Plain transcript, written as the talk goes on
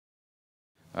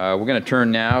We're going to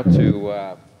turn now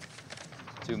to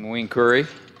Muin Khoury,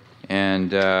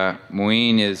 and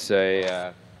Muin is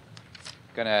going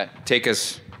to take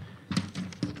us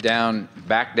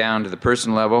back down to the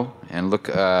person level and look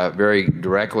very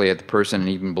directly at the person and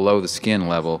even below the skin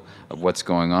level of what's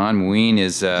going on. Muin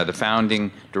is the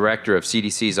founding director of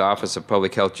CDC's Office of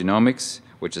Public Health Genomics,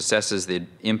 which assesses the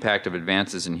impact of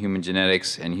advances in human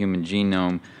genetics and human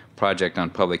genome project on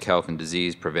public health and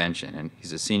disease prevention. And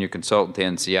he's a senior consultant to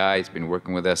NCI. He's been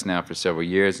working with us now for several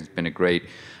years. It's been a great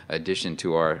addition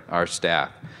to our staff.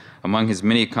 Among his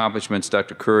many accomplishments,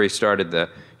 Dr. Khoury started the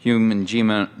Human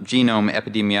Genome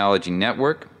Epidemiology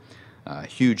Network,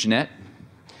 HugeNet,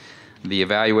 the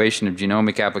Evaluation of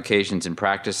Genomic Applications in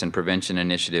Practice and Prevention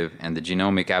Initiative, and the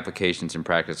Genomic Applications in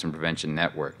Practice and Prevention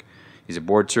Network. He's a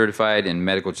board certified in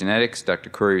medical genetics. Dr.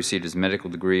 Khoury received his medical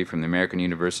degree from the American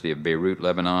University of Beirut,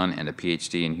 Lebanon, and a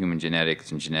PhD in human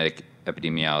genetics and genetic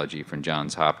epidemiology from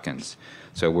Johns Hopkins.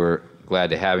 So we're glad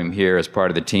to have him here as part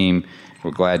of the team.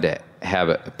 We're glad to have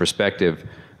a perspective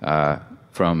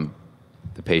from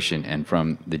the patient and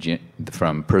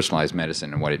from personalized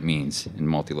medicine and what it means in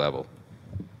multi-level.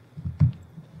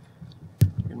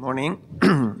 Good morning.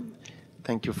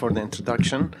 Thank you for the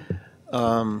introduction.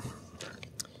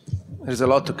 There's a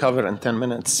lot to cover in 10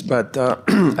 minutes, but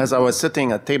as I was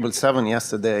sitting at table 7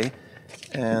 yesterday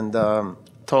and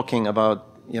talking about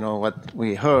what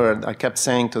we heard, I kept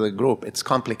saying to the group, it's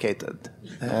complicated.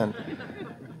 And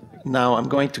now I'm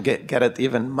going to get it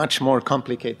even much more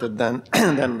complicated than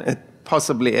it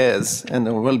possibly is, and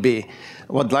it will be.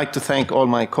 I would like to thank all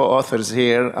my co-authors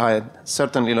here. I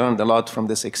certainly learned a lot from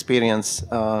this experience.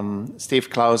 Steve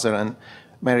Clauser and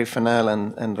Mary Fennell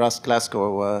and Russ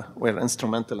Glasgow were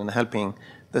instrumental in helping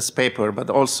this paper, but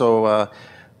also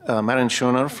Maren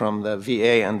Schooner from the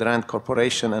VA and Rand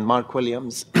Corporation and Mark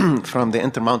Williams from the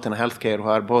Intermountain Healthcare, who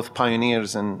are both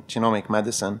pioneers in genomic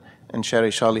medicine, and Sherry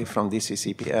Shawley from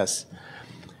DCCPS.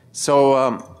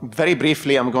 So very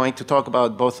briefly, I'm going to talk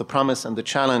about both the promise and the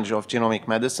challenge of genomic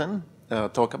medicine,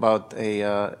 talk about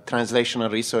a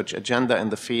translational research agenda in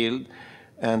the field,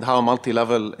 and how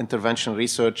multi-level intervention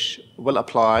research will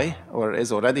apply or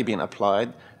is already being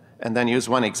applied, and then use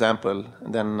one example,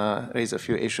 and then raise a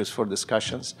few issues for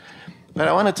discussions. But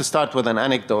I wanted to start with an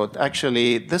anecdote.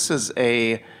 Actually, this is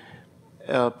a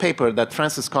paper that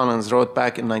Francis Collins wrote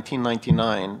back in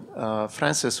 1999.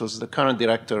 Francis was the current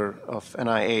director of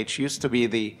NIH, used to be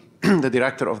the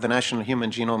director of the National Human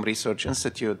Genome Research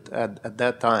Institute at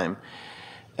that time.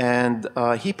 And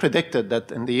he predicted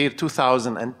that in the year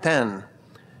 2010,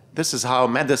 this is how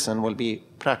medicine will be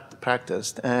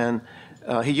practiced. And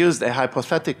he used a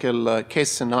hypothetical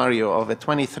case scenario of a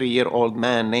 23-year-old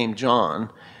man named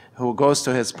John who goes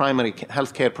to his primary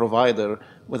healthcare provider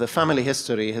with a family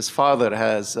history. His father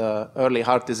has early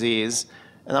heart disease.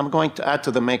 And I'm going to add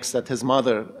to the mix that his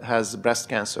mother has breast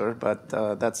cancer, but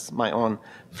that's my own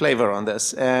flavor on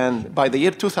this. And by the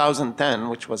year 2010,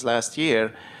 which was last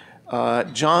year,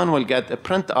 John will get a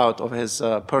printout of his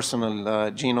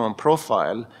personal genome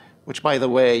profile, which, by the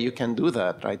way, you can do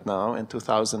that right now in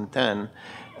 2010.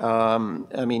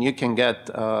 I mean, you can get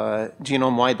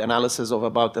genome-wide analysis of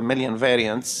about 1 million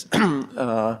variants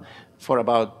for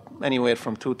about anywhere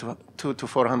from $200 to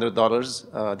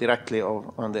 $400 directly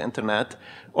on the internet.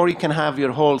 Or you can have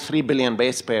your whole 3 billion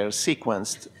base pairs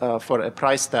sequenced for a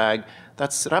price tag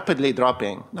that's rapidly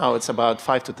dropping. Now it's about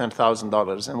 $5,000 to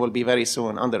 $10,000 and will be very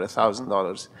soon under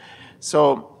 $1,000.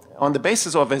 So on the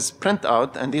basis of his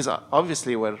printout, and these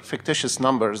obviously were fictitious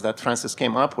numbers that Francis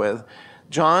came up with,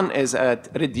 John is at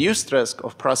reduced risk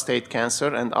of prostate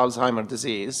cancer and Alzheimer's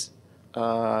disease.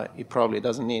 He probably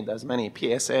doesn't need as many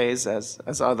PSAs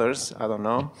as others, I don't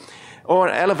know. Or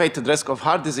elevated risk of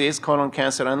heart disease, colon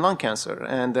cancer, and lung cancer.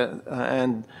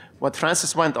 And what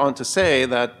Francis went on to say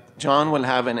that John will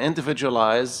have an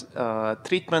individualized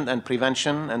treatment and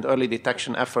prevention and early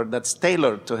detection effort that's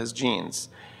tailored to his genes.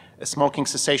 A smoking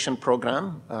cessation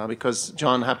program, because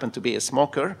John happened to be a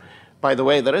smoker. By the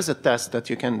way, there is a test that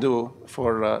you can do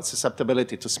for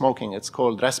susceptibility to smoking. It's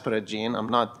called Respirate Gene. I'm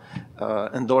not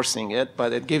endorsing it,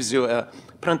 but it gives you a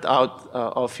printout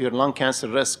of your lung cancer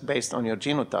risk based on your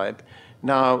genotype.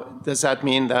 Now, does that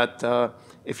mean that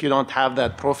if you don't have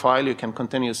that profile, you can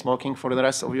continue smoking for the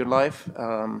rest of your life?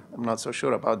 I'm not so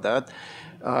sure about that.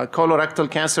 Colorectal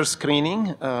cancer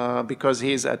screening, because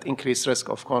he's at increased risk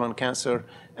of colon cancer.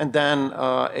 And then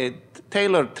a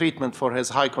tailored treatment for his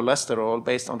high cholesterol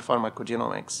based on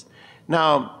pharmacogenomics.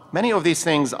 Now, many of these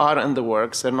things are in the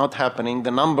works. They're not happening.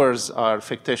 The numbers are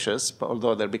fictitious,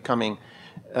 although they're becoming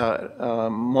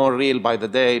more real by the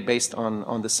day based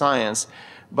on the science.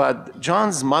 But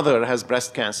John's mother has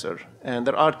breast cancer, and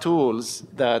there are tools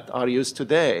that are used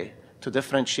today to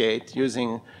differentiate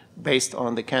based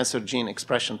on the cancer gene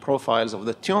expression profiles of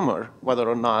the tumor, whether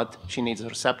or not she needs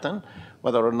Herceptin,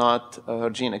 whether or not her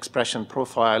gene expression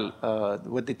profile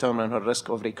would determine her risk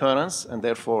of recurrence and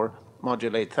therefore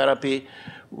modulate therapy,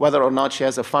 whether or not she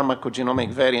has a pharmacogenomic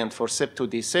variant for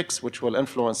CYP2D6, which will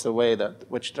influence the way that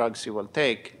which drugs she will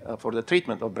take for the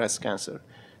treatment of breast cancer.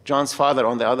 John's father,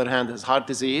 on the other hand, has heart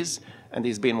disease, and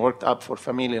he's been worked up for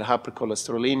familial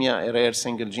hypercholesterolemia, a rare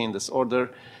single gene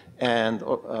disorder. And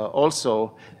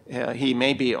also, he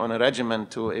may be on a regimen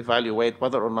to evaluate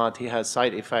whether or not he has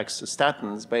side effects to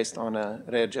statins based on a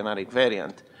rare genetic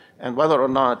variant, and whether or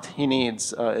not he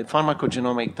needs a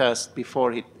pharmacogenomic test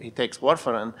before he takes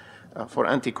warfarin for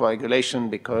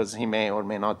anticoagulation, because he may or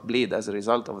may not bleed as a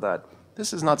result of that.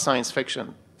 This is not science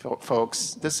fiction,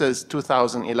 folks. This is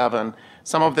 2011.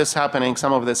 Some of this happening,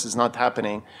 some of this is not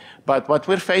happening. But what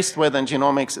we're faced with in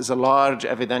genomics is a large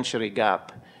evidentiary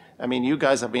gap. I mean, you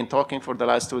guys have been talking for the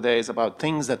last 2 days about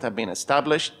things that have been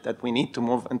established that we need to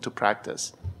move into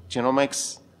practice.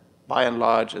 Genomics, by and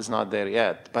large, is not there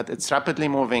yet, but it's rapidly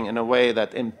moving in a way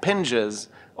that impinges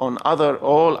on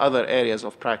all other areas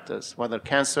of practice, whether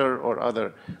cancer or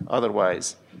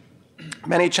otherwise.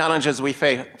 Many challenges we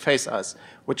face us,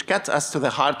 which gets us to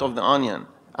the heart of the onion.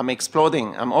 I'm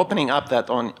opening up that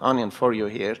onion for you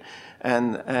here,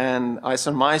 and I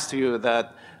surmise to you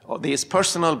that these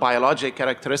personal biologic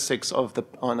characteristics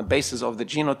on the basis of the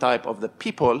genotype of the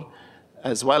people,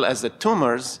 as well as the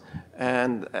tumors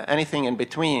and anything in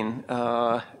between,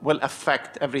 will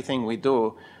affect everything we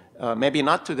do. Maybe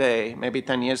not today, maybe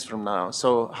 10 years from now.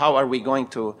 So how are we going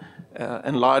to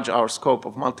enlarge our scope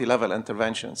of multi-level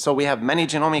intervention? So we have many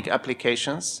genomic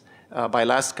applications. By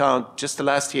last count, just the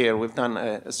last year, we've done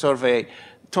a survey.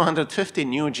 250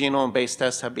 new genome-based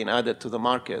tests have been added to the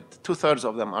market. 2/3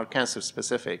 of them are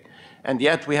cancer-specific. And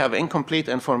yet we have incomplete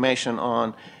information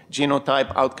on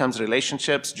genotype outcomes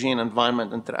relationships,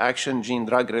 gene-environment interaction,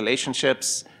 gene-drug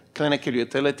relationships, clinical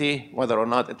utility, whether or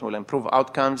not it will improve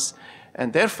outcomes.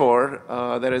 And therefore,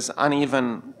 there is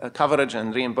uneven coverage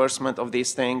and reimbursement of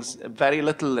these things, very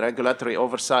little regulatory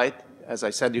oversight. As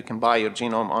I said, you can buy your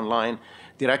genome online.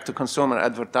 Direct-to-consumer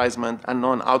advertisement,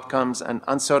 unknown outcomes, and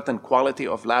uncertain quality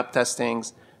of lab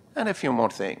testings, and a few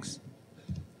more things.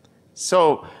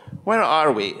 So where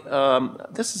are we?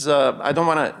 I don't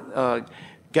want to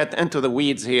get into the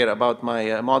weeds here about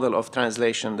my model of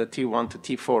translation, the T1 to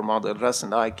T4 model. Russ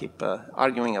and I keep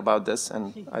arguing about this,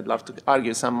 and I'd love to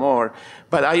argue some more.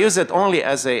 But I use it only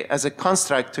as a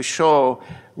construct to show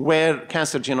where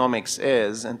cancer genomics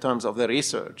is in terms of the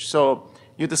research. So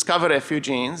you discover a few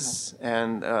genes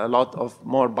and a lot of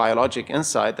more biologic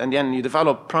insight, and then you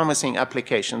develop promising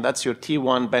application. That's your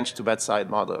T1 bench-to-bedside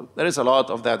model. There is a lot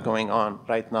of that going on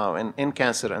right now in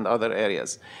cancer and other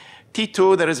areas.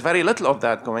 T2, there is very little of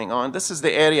that going on. This is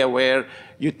the area where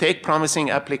you take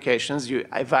promising applications, you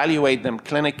evaluate them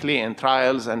clinically in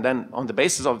trials, and then on the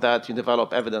basis of that, you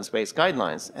develop evidence-based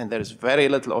guidelines. And there is very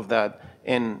little of that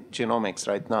in genomics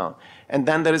right now. And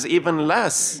then there is even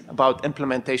less about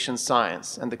implementation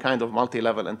science and the kind of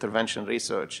multi-level intervention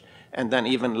research, and then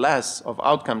even less of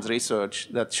outcomes research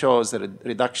that shows the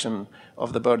reduction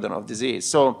of the burden of disease.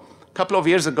 So a couple of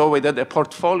years ago, we did a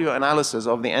portfolio analysis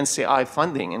of the NCI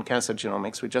funding in cancer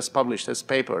genomics. We just published this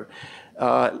paper.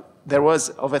 There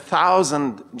was over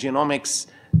 1,000 genomics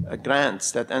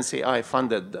grants that NCI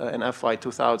funded in FY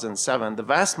 2007. The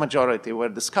vast majority were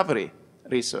discovery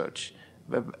research,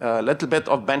 a little bit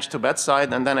of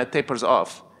bench-to-bedside, and then it tapers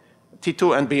off.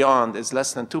 T2 and beyond is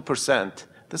less than 2%.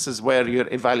 This is where your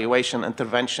evaluation,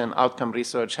 intervention, outcome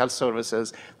research, health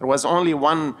services. There was only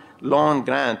one lone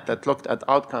grant that looked at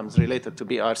outcomes related to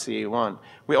BRCA1.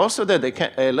 We also did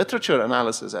a literature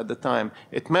analysis at the time.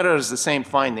 It mirrors the same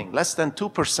finding. Less than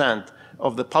 2%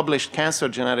 of the published cancer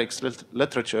genetics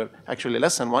literature, actually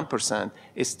less than 1%,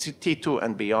 is T2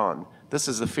 and beyond. This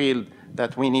is the field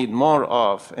that we need more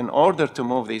of in order to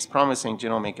move these promising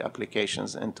genomic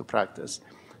applications into practice.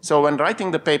 So when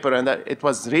writing the paper, and it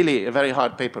was really a very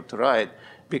hard paper to write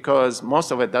because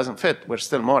most of it doesn't fit. We're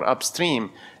still more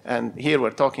upstream, and here we're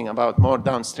talking about more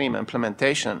downstream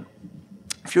implementation.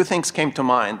 A few things came to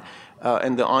mind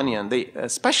in the onion,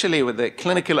 especially with the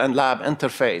clinical and lab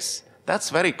interface.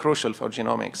 That's very crucial for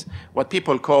genomics. What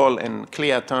people call in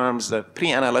CLIA terms the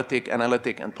pre-analytic,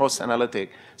 analytic, and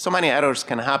post-analytic. So many errors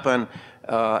can happen.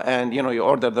 and you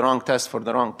order the wrong test for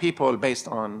the wrong people based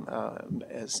on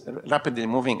rapidly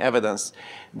moving evidence.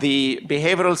 The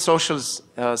behavioral, social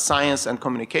science, and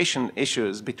communication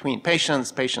issues between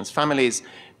patients, families,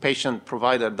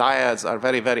 patient-provider dyads are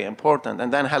very, very important.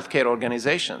 And then healthcare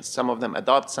organizations. Some of them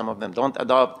adopt, some of them don't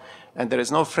adopt. And there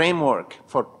is no framework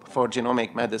for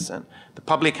genomic medicine. The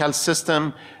public health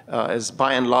system is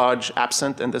by and large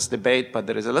absent in this debate, but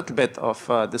there is a little bit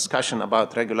of discussion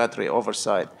about regulatory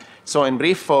oversight. So in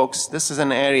brief, folks, this is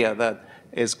an area that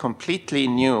is completely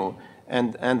new,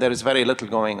 and there is very little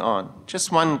going on.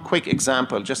 Just one quick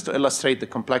example, just to illustrate the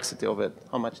complexity of it.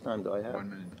 How much time do I have? 1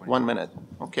 minute. 1 minute.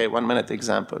 Okay, 1 minute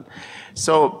example.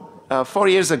 So 4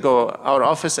 years ago, our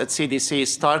office at CDC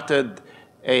started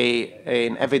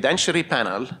an evidentiary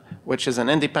panel, which is an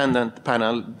independent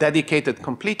panel dedicated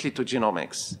completely to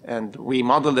genomics. And we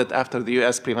modeled it after the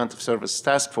US Preventive Service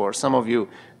Task Force. Some of you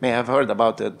may have heard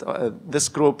about it. This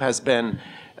group has been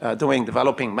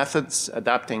developing methods,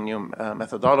 adapting new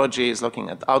methodologies, looking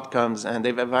at outcomes, and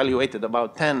they've evaluated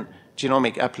about 10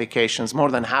 genomic applications. More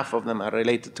than half of them are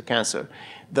related to cancer.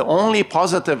 The only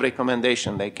positive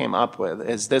recommendation they came up with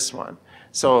is this one.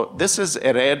 So this is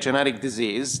a rare genetic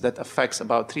disease that affects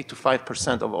about 3 to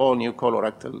 5% of all new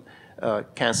colorectal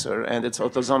cancer, and it's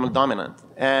autosomal dominant.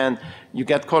 And you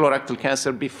get colorectal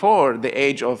cancer before the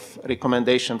age of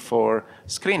recommendation for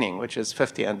screening, which is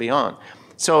 50 and beyond.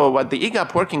 So what the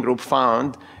EGAP working group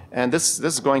found, and this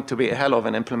is going to be a hell of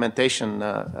an implementation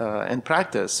in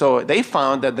practice. So they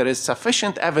found that there is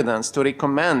sufficient evidence to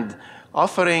recommend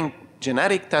offering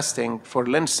genetic testing for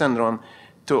Lynch syndrome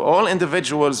to all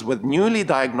individuals with newly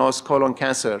diagnosed colon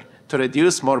cancer to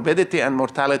reduce morbidity and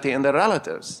mortality in their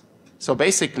relatives. So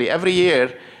basically, every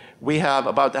year, we have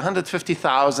about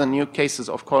 150,000 new cases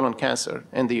of colon cancer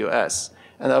in the US,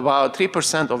 and about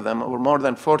 3% of them, or more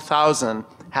than 4,000,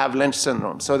 have Lynch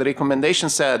syndrome. So the recommendation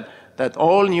said that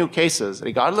all new cases,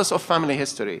 regardless of family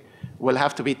history, will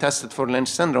have to be tested for Lynch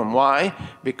syndrome. Why?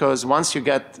 Because once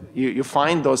you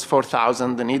find those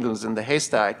 4,000, the needles in the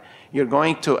haystack, you're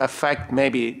going to affect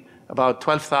maybe about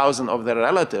 12,000 of their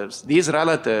relatives. These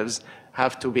relatives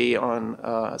have to be on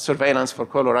surveillance for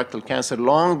colorectal cancer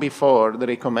long before the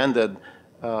recommended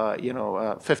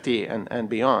 50 and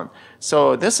beyond.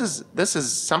 So this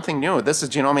is something new. This is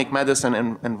genomic medicine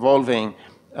involving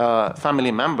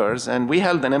family members. And we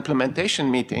held an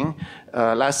implementation meeting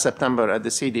last September at the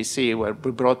CDC where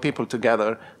we brought people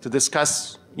together to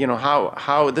discuss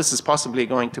how this is possibly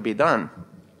going to be done.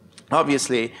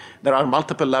 Obviously, there are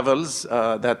multiple levels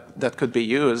that could be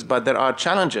used, but there are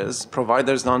challenges.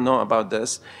 Providers don't know about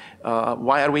this.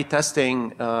 Why are we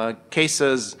testing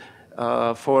cases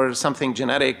for something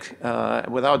genetic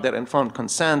without their informed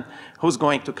consent? Who's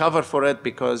going to cover for it?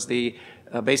 Because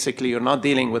basically you're not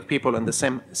dealing with people in the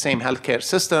same healthcare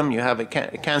system. You have a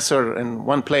cancer in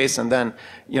one place, and then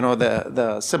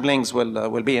the siblings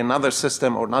will be in another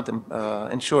system or not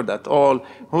insured at all.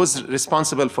 Who's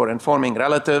responsible for informing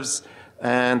relatives?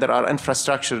 And there are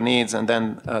infrastructure needs and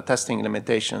then testing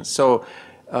limitations. So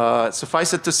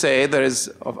suffice it to say, there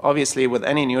is obviously with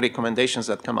any new recommendations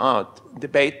that come out,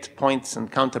 debate points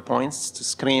and counterpoints to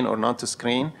screen or not to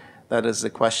screen. That is the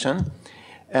question.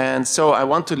 And so I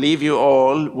want to leave you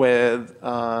all with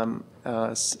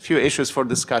a few issues for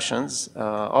discussions.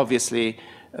 Obviously,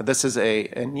 this is a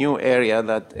new area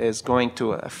that is going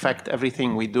to affect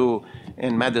everything we do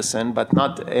in medicine, but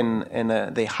not in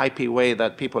the hypey way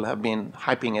that people have been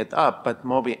hyping it up, but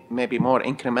maybe more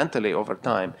incrementally over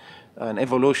time, an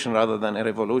evolution rather than a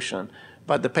revolution.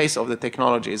 But the pace of the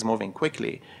technology is moving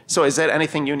quickly. So is there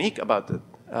anything unique about it?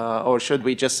 Or should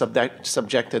we just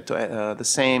subject it to the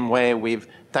same way we've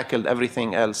tackled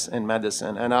everything else in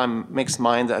medicine? And I'm mixed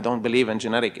mind. I don't believe in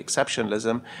genetic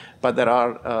exceptionalism, but there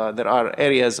are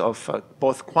areas of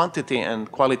both quantity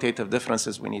and qualitative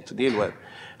differences we need to deal with.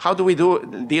 How do we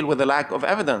deal with the lack of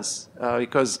evidence?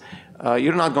 Because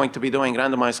you're not going to be doing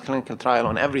randomized clinical trial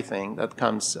on everything that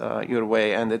comes your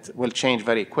way, and it will change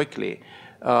very quickly.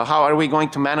 How are we going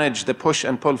to manage the push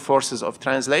and pull forces of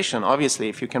translation? Obviously,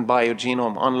 if you can buy your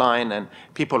genome online and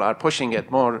people are pushing it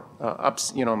more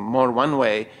more one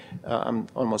way, I'm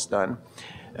almost done.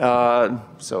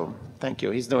 So thank you.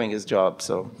 He's doing his job.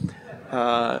 So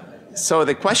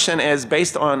the question is,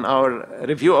 based on our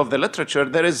review of the literature,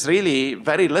 there is really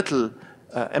very little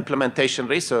implementation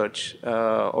research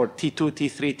or T2,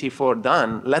 T3, T4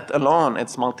 done, let alone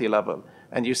its multi-level.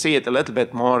 And you see it a little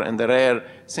bit more in the rare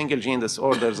single gene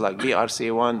disorders like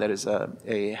BRCA1. There is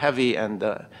a heavy and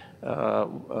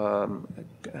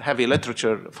heavy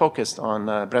literature focused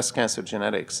on breast cancer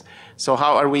genetics. So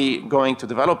how are we going to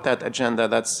develop that agenda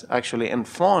that's actually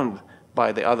informed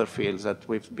by the other fields that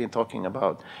we've been talking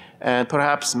about. And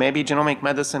perhaps maybe genomic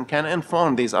medicine can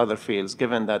inform these other fields,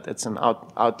 given that it's an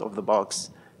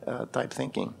out-of-the-box type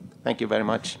thinking. Thank you very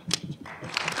much.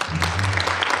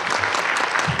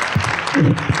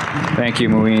 Thank you,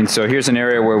 Muin. So here's an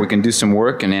area where we can do some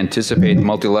work and anticipate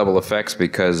multi-level effects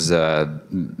because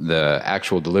the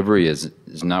actual delivery is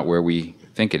not where we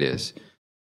think it is.